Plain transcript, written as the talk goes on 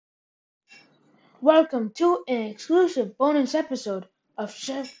Welcome to an exclusive bonus episode of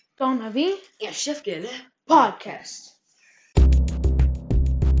Chef Don Avi Ja, Chefgele. podcast.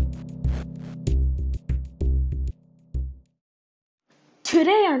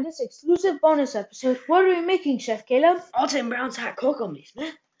 Today on this exclusive bonus episode, what are we making, Chef Caleb? Alton Brown's hot cocoa mix,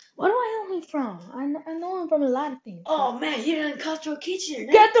 man. What do I know him from? I know him from a lot of things. Oh, man, you're in Cutthroat Kitchen,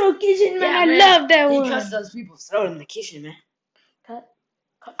 man. Cutthroat Kitchen, man, Yeah, I man. love that He one. cuts those people's throat in the kitchen, man. Cut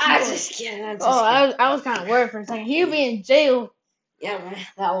I'm people. just kidding. I'm just Oh, kidding. I was kind of worried for a second. He'll be in jail. Yeah, man,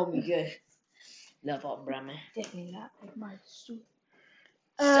 that will be good. Love Alton Brown, man. Definitely not like my soup.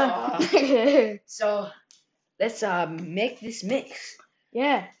 So let's make this mix.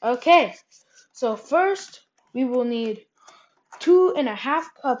 Yeah, okay. So first, we will need 2.5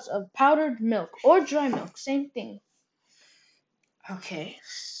 cups of powdered milk or dry milk, same thing. Okay,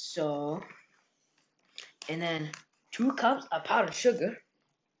 so and then 2 cups of powdered sugar.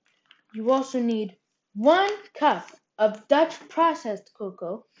 You also need 1 cup of Dutch processed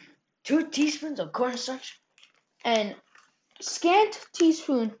cocoa 2 teaspoons of cornstarch. and scant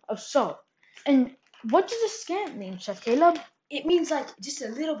teaspoon of salt. And what does a scant mean, Chef Caleb? It means like just a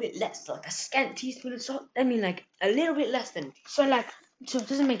little bit less, like a scant teaspoon of salt. I mean like a little bit less than. So it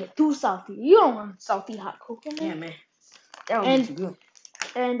doesn't make it too salty. You don't want salty hot cocoa, man. Yeah, man. That would be too good.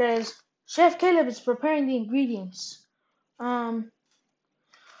 And as Chef Caleb is preparing the ingredients,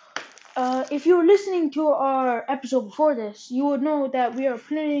 if you were listening to our episode before this, you would know that we are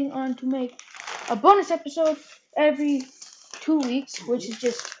planning on to make a bonus episode every 2 weeks, which is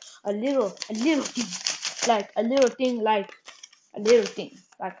just a little thing, like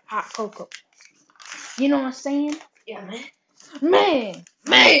hot cocoa. You know what I'm saying? Yeah, man. Man!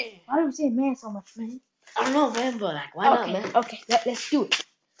 Man! Why do we say man so much, man? I don't know, man, but like, why not, man? Okay, let's do it.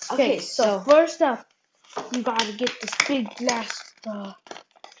 Okay, so first up, you gotta get this big glass.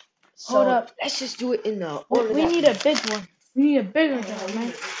 Hold up. Let's just do it in the We order. need a big one. We need a bigger jar,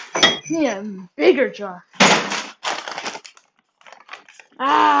 man. We need a bigger jar.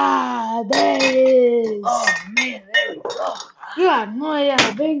 Ah, there it is. Oh, man, there we go. You have no idea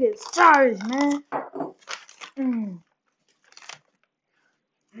how big this jar is, man.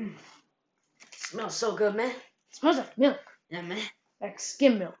 Smells so good, man. It smells like milk. Yeah, man. Like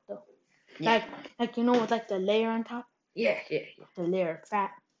skim milk, though. Yeah. Like you know, with like the layer on top. Yeah. The layer of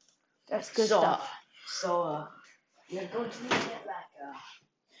fat. That's good So, stuff. we're going to need it like,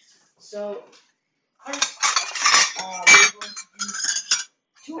 so, first, we're going to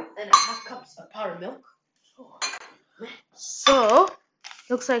do 2.5 cups of powdered milk. So,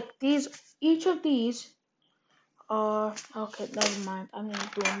 looks like each of these are, okay, never mind. I'm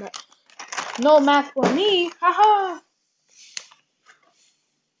not doing that. No math for me. Haha.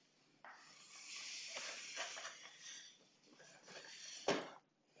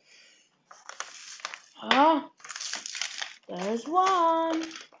 There's one.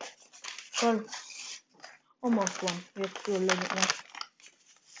 Well, almost one. We have to do a little bit more.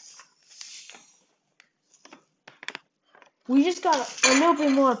 We just got a little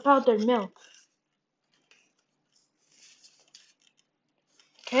bit more powdered milk.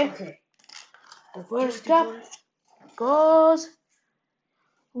 Okay. The first cup goes.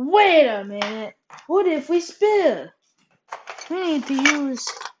 Wait a minute. What if we spill? We need to use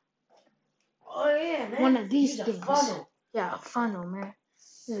one of these things. A funnel. Yeah, a funnel, man.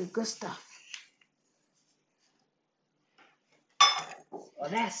 This is good stuff. Well,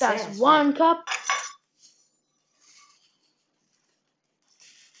 That's 1 cup.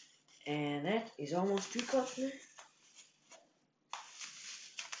 And that is almost 2 cups, man.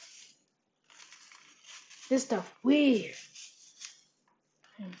 This stuff weird.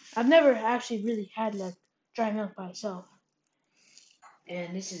 I've never actually really had like dry milk by itself.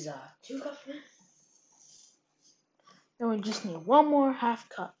 And this is 2 cups, man. Then we just need 1 more half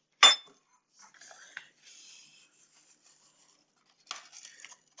cup.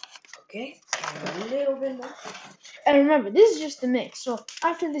 Okay, and a little bit more. And remember, this is just the mix. So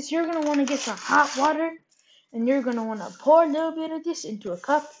after this, you're gonna want to get some hot water, and you're gonna want to pour a little bit of this into a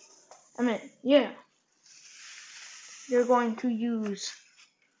cup. You're going to use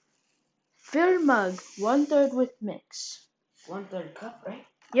fill mug 1/3 with mix. 1/3 cup, right?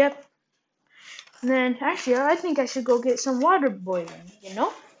 Yep. And then actually, I think I should go get some water boiling. You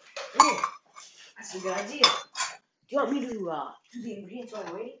know? Yeah, that's a good idea. Do you want me to do the ingredients while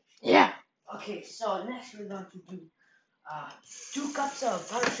we're waiting? Yeah. Okay, so next we're going to do 2 cups of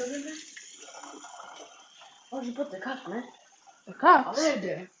powdered sugar, man. Where'd you put the cups, man? The cups. Oh,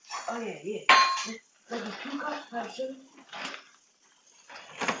 there. Oh, yeah. Like 2 cups of powdered sugar.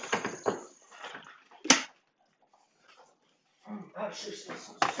 Powdered sugar smells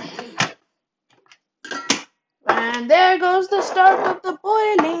so sweet. And there goes the start of the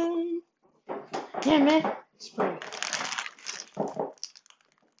boiling. Yeah, man. Spray.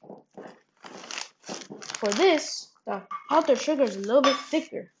 For this, the powdered sugar is a little bit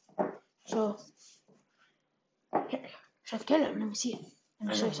thicker. So, here, Chef Caleb, let me see it. Let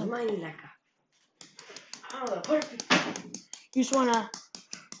me show you something. Perfect. You just wanna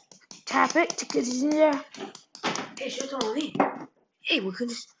tap it to get it in there. Hey, shut down me. Hey, we could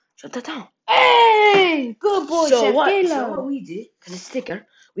just shut that down. Hey, good boy, Chef Caleb. So what we did, because it's thicker,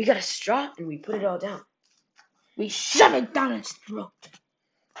 we got a straw and we put it all down. We shove it down his throat.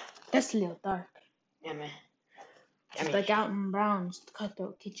 That's a little dark. Yeah, man. It's like out in Brown's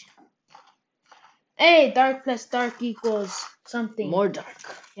Cutthroat Kitchen. Hey, dark plus dark equals something. More dark.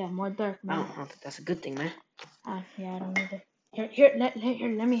 Yeah, more dark, I man. don't think that's a good thing, man. Yeah, I don't need it. Here, let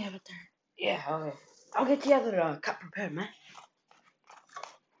me have it there. Yeah, okay. I'll get the other cup prepared, man.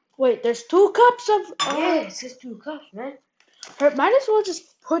 Wait, there's 2 cups of... yeah, it says 2 cups, man. Might as well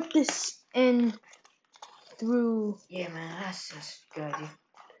just put this in through... Yeah, man, that's a good idea.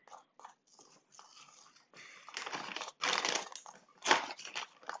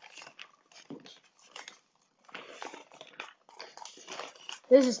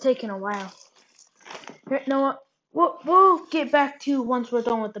 This is taking a while. Here, you know what? We'll get back to you once we're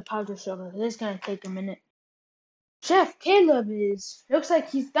done with the powdered sugar. This is going to take a minute. Chef Caleb looks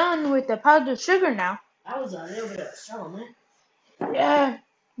like he's done with the powdered sugar now. That was a little bit of a struggle, man. Yeah,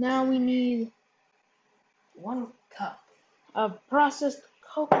 now we need 1 cup of processed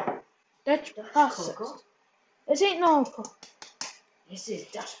cocoa. That's processed. cocoa. This ain't no cocoa. This is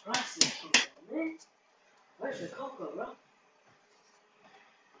Dutch processed cocoa, man. Where's the cocoa, bro?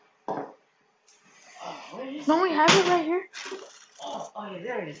 Oh, where is Don't we have it right here? Oh, yeah,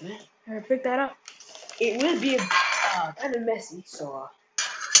 there it is, man. Here, pick that up. It will be kind of messy, so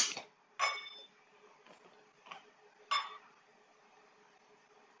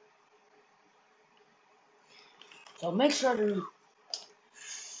so make sure to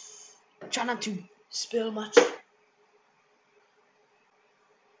try not to spill much.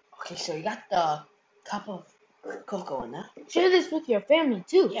 Okay, so you got the cup of cocoa in there. Share this with your family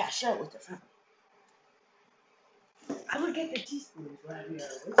too. Yeah, share it with your family. I would get the teaspoons right here.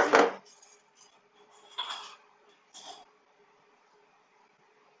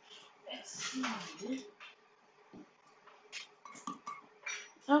 Let's see.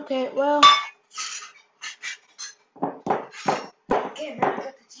 Okay, well. Okay, man, I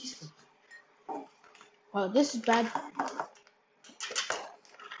got the teaspoon. Well, this is bad.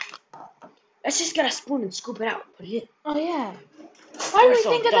 Let's just get a spoon and scoop it out. Put it in. Oh yeah. Why did we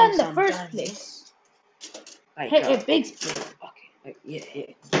think of that in the first sometimes, place? Like, Hey, big spoon. Okay.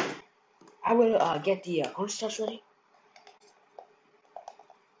 Yeah. I will get the cornstarch ready.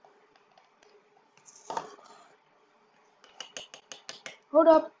 Hold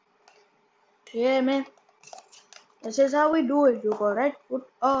up. Yeah, man. This is how we do it. You go right foot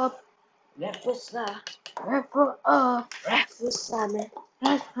up. Left foot side. Right foot up. Right foot side, man.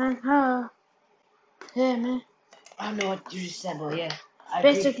 Right hand up. Yeah, man. I don't know what you just said, but yeah.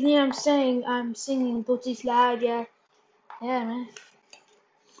 Basically, I'm singing Tootsie Slide, yeah. Yeah, man.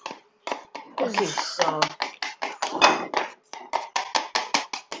 Okay, so.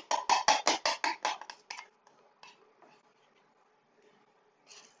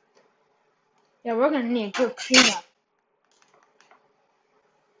 Yeah, we're gonna need a good cleanup.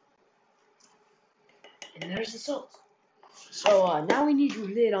 And there's the salt. So now we need your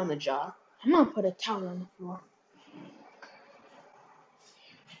lid on the jar. I'm gonna put a towel on the floor.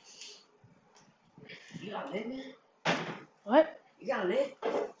 You got a lid, man? What? You got a lid?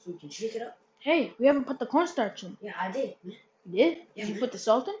 So we can shake it up? Hey, we haven't put the cornstarch in. Yeah, I did, man. You did? Yeah, Did you man. put the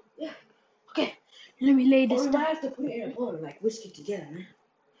salt in? Yeah. Okay, let me lay this Or we down. might have to put it in a bowl and like whisk it together, man.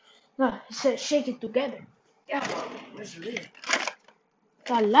 No, it says shake it together. Yeah, where's the lid?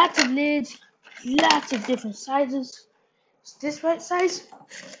 Got lots of lids, lots of different sizes. Is this right size?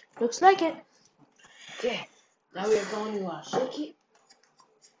 Looks like it. Okay, now we are going to shake it.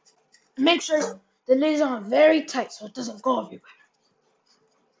 Make sure the lids are very tight so it doesn't go everywhere.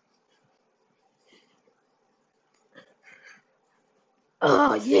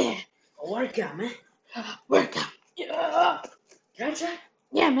 Oh yeah. A workout, man. Workout. Yeah. Can I try?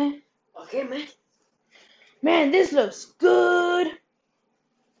 Yeah, man. Okay, man. Man, this looks good.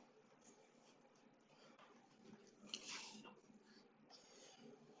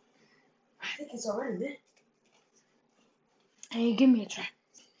 I think it's already, man. Hey, give me a try.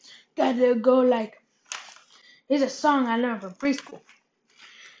 Gotta go like. Here's a song I learned from preschool.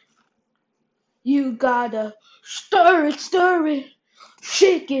 You gotta stir it,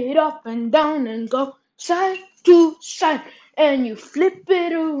 shake it up and down and go. side to side, and you flip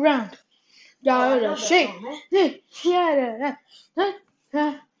it around. know that Shake. song, man.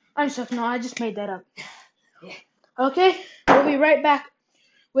 No, I just made that up. Yeah. Okay, we'll be right back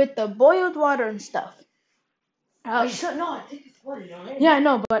with the boiled water and stuff. Oh, you should know. I think it's boiling already. Yeah, I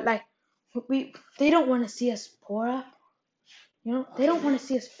know, but like, they don't want to see us pour up. You know, they don't want to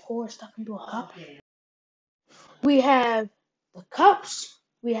see us pour stuff into a cup. Okay. We have the cups.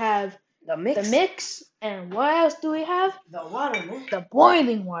 We have The mix. the mix, and what else do we have? The water, man. The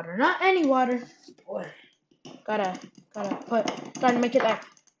boiling water, not any water. Water. Gotta make it like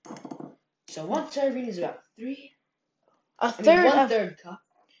So one serving is about 3. a third one of third cup.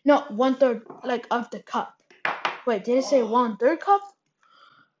 no 1/3 like of the cup. Wait, did it say 1/3 cup?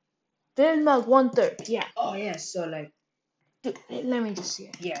 Then milk 1/3. Yeah. Oh yeah. So like. Dude, let me just see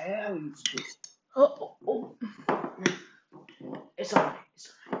it. Yeah. How you this? Oh. It's alright. It's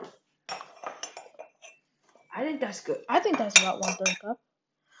alright. I think that's good. I think that's about 1/3 cup.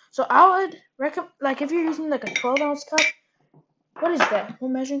 So I would recommend, like, if you're using like a 12-ounce cup. What is that?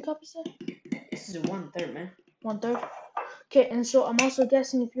 What measuring cup is that? This is a 1/3, man. 1/3. Okay, and so I'm also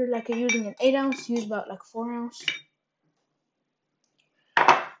guessing if you're like using an 8-ounce, use about like 4 ounce.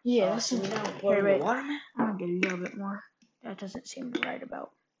 Yeah, So we now here, pour wait. the water, man. I'm gonna get a little bit more. That doesn't seem right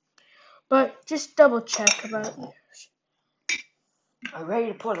about. But just double check about it. Are you ready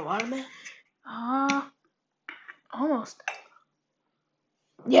to pour the water, man? Almost.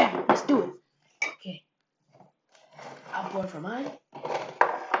 Yeah, let's do it. Okay. I'll pour for mine.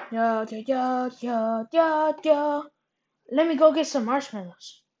 Yeah. Let me go get some marshmallows.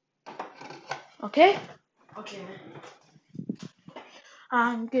 Okay? Okay, man.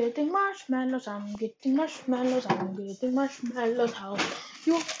 I'm getting marshmallows. How you? I'm getting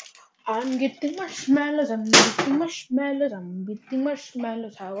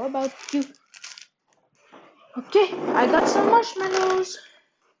marshmallows. How about you? Okay, I got some marshmallows.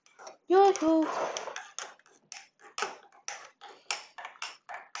 Yo.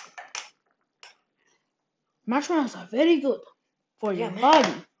 Marshmallows are very good for your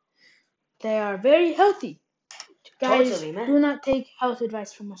body. They are very healthy. Guys, Totally, man. do not take health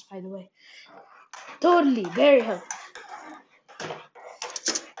advice from us, by the way. Totally, very healthy.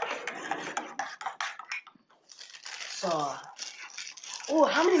 So,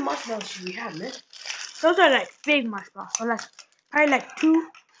 how many marshmallows should we have, man? Those are like big marshmallows. So that's probably like 2.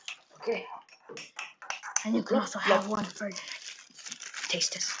 Okay. And you can also have one for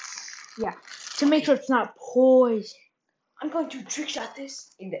taste this. Yeah, to make sure it's not poison. I'm going to trick shot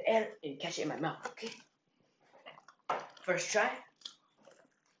this in the air and catch it in my mouth, okay? First try.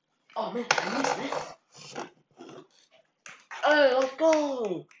 Oh, man, I missed, man. Hey, let's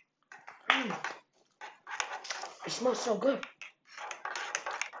go. It smells so good.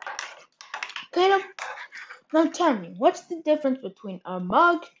 Caleb, now tell me, what's the difference between a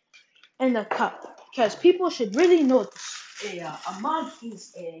mug and a cup? Because people should really know this. A mug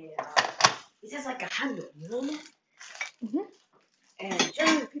is it has like a handle, you know what? Mhm. And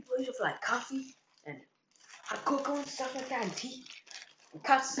generally people use it for like coffee and hot cocoa and stuff like that and tea. And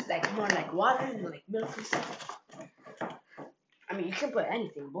cups like more like water and like milk and stuff. I mean, you can put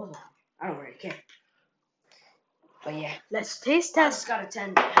anything, both of them. I don't really care. But yeah, Let's taste I test. just gotta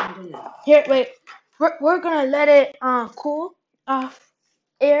handle it. Here, wait. We're gonna let it cool off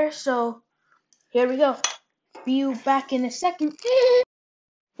air. So here we go. Be you back in a second.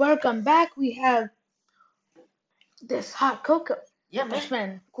 Welcome back. We have this hot cocoa. Yeah, man. It's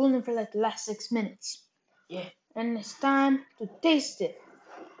been cooling for like the last 6 minutes. Yeah. And it's time to taste it.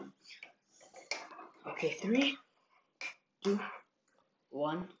 Okay, 3, 2,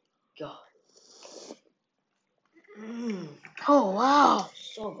 1, go. Oh wow.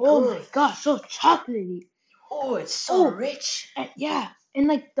 So good. Oh my gosh, so chocolatey. Oh, it's so rich. And yeah, and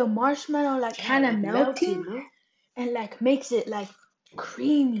like the marshmallow like kind of melting man. and like makes it like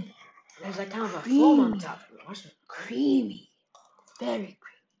creamy. There's like kind of a foam on top. Creamy. Very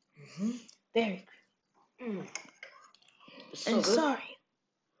creamy. Very creamy. So and good. sorry.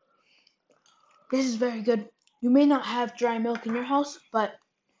 This is very good. You may not have dry milk in your house, but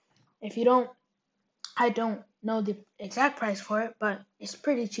if you don't, I don't know the exact price for it, but it's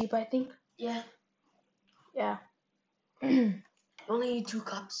pretty cheap, I think. Yeah. Yeah. Only need 2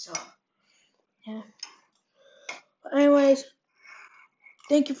 cups, so. Yeah. But anyways,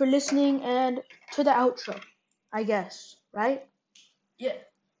 thank you for listening and to the outro, I guess, right? Yeah.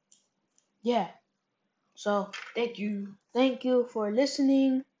 Yeah. So, thank you for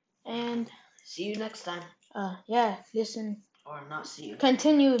listening and see you next time. Listen. Or not see you.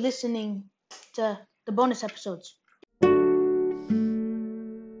 Continue listening to the bonus episodes.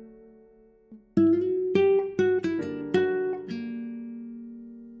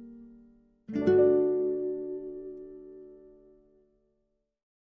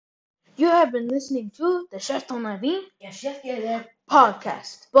 have been listening to the Chef Ton La Vie Yeah, Chef Galette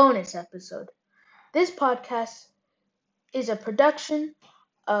podcast bonus episode. This podcast is a production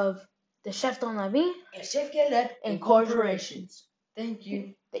of the Chef Ton La Vie Yeah, Chef Galette and corporations. Thank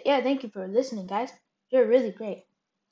you. Yeah, thank you for listening, guys. You're really great.